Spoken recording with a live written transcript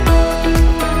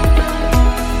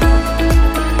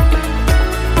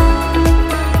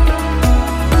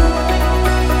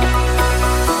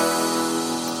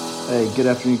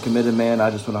afternoon, Committed Man. I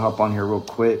just want to hop on here real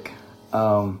quick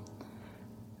and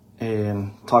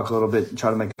talk a little bit, try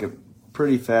to make it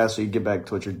pretty fast so you get back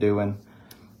to what you're doing.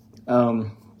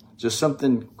 Just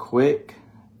something quick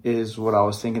is what I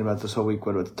was thinking about this whole week,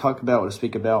 what to talk about, what to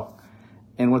speak about,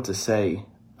 and what to say.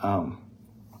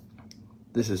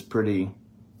 This is pretty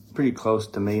close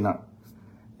to me, and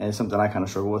it's something I kind of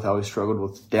struggle with. I always struggled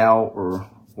with doubt, or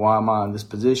why am I in this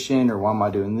position, or why am I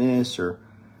doing this, or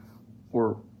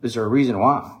is there a reason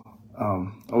why?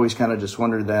 Always kind of just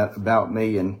wondered that about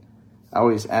me, and I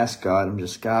always ask God,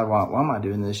 God, why am I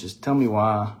doing this? Just tell me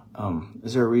why.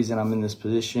 Is there a reason I'm in this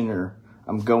position, or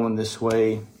I'm going this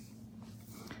way?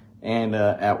 And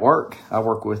at work, I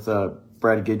work with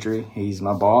Brad Guidry. He's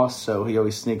my boss, so he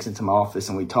always sneaks into my office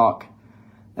and we talk.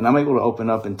 And I'm able to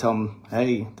open up and tell him,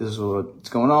 hey, this is what's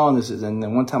going on. And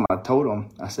then one time I told him,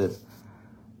 I said,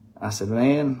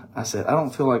 man, I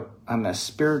don't feel like I'm as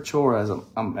spiritual or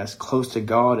I'm as close to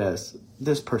God as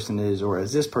this person is or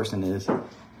as this person is.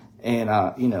 And,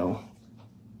 I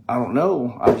don't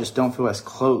know. I just don't feel as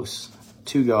close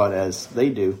to God as they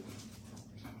do.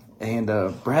 And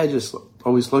Brad just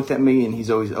always looked at me, and he's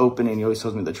always open, and he always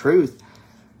tells me the truth.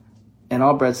 And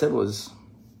all Brad said was,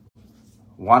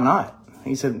 why not?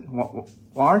 He said,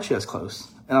 why aren't you as close?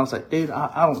 And I was like, dude,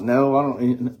 I don't know.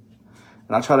 And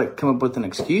I try to come up with an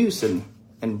excuse, and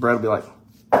Brad will be like,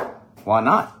 why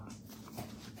not?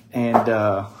 And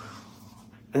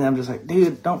I'm just like,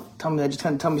 dude, don't tell me that. Just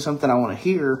kind of tell me something I want to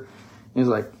hear. And he's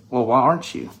like, well, why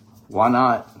aren't you? Why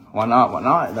not? Why not? Why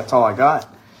not? And that's all I got.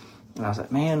 And I was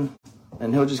like, man.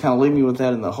 And he'll just kind of leave me with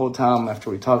that. And the whole time after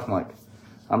we talked,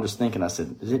 I'm just thinking, I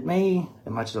said, is it me?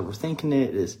 Am I just overthinking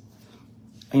it?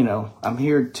 I'm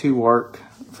here to work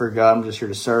for God. I'm just here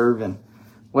to serve. And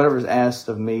whatever's asked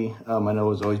of me, I know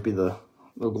will always be the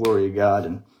glory of God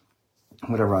and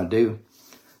whatever I do.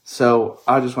 So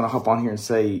I just want to hop on here and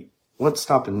say, what's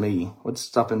stopping me? What's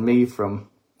stopping me from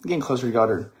getting closer to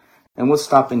God? And what's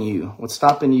stopping you? What's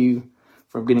stopping you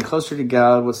from getting closer to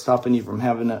God? What's stopping you from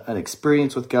having an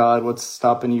experience with God? What's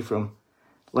stopping you from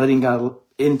letting God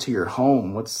into your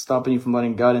home? What's stopping you from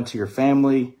letting God into your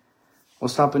family?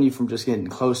 What's stopping you from just getting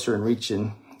closer and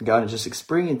reaching God and just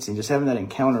experiencing, just having that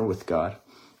encounter with God?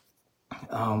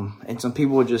 And some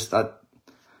people would just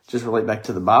relate back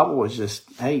to the Bible was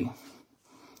just, hey,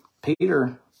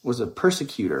 Peter was a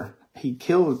persecutor. He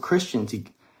killed Christians.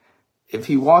 If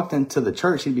he walked into the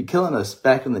church, he'd be killing us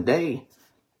back in the day.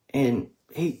 And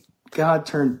God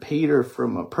turned Peter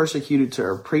from a persecutor to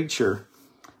a preacher.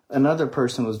 Another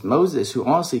person was Moses, who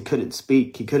honestly couldn't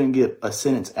speak. He couldn't get a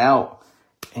sentence out.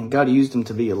 And God used him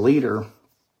to be a leader.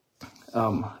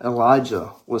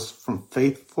 Elijah was from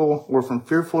fearful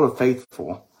to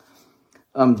faithful.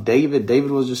 David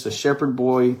was just a shepherd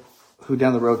boy who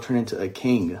down the road turned into a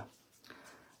king.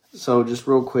 So just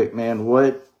real quick, man,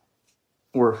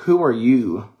 who are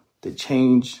you to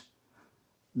change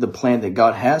the plan that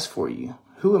God has for you?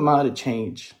 Who am I to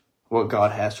change what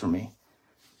God has for me?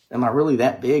 Am I really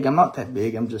that big? I'm not that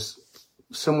big. I'm just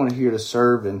someone here to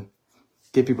serve and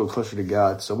get people closer to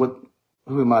God. So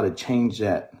who am I to change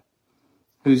that?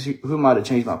 Who am I to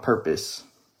change my purpose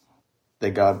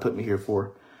that God put me here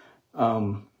for?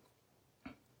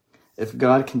 If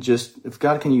God can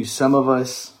use some of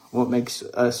us, what makes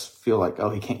us feel like, oh,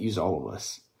 he can't use all of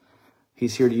us?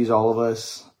 He's here to use all of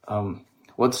us.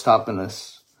 What's stopping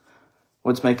us?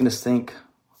 What's making us think,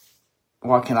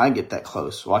 why can I get that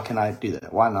close? Why can I do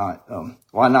that? Why not?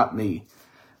 Why not me?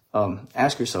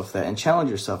 Ask yourself that and challenge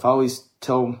yourself. I always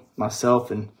tell myself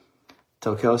and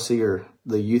tell Kelsey or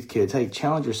the youth kids, hey,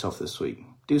 challenge yourself this week.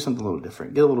 Do something a little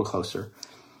different. Get a little closer.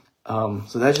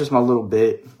 So that's just my little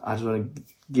bit. I just want to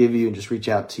give you and just reach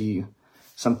out to you.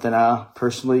 Something I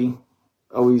personally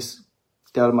always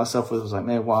doubted myself with was like,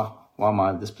 man, why am I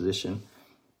in this position?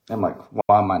 I'm like,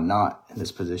 why am I not in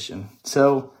this position?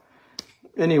 So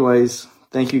anyways,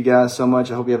 thank you guys so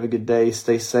much. I hope you have a good day.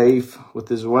 Stay safe with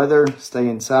this weather. Stay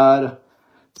inside.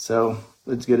 So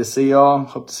it's good to see y'all.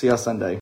 Hope to see y'all Sunday.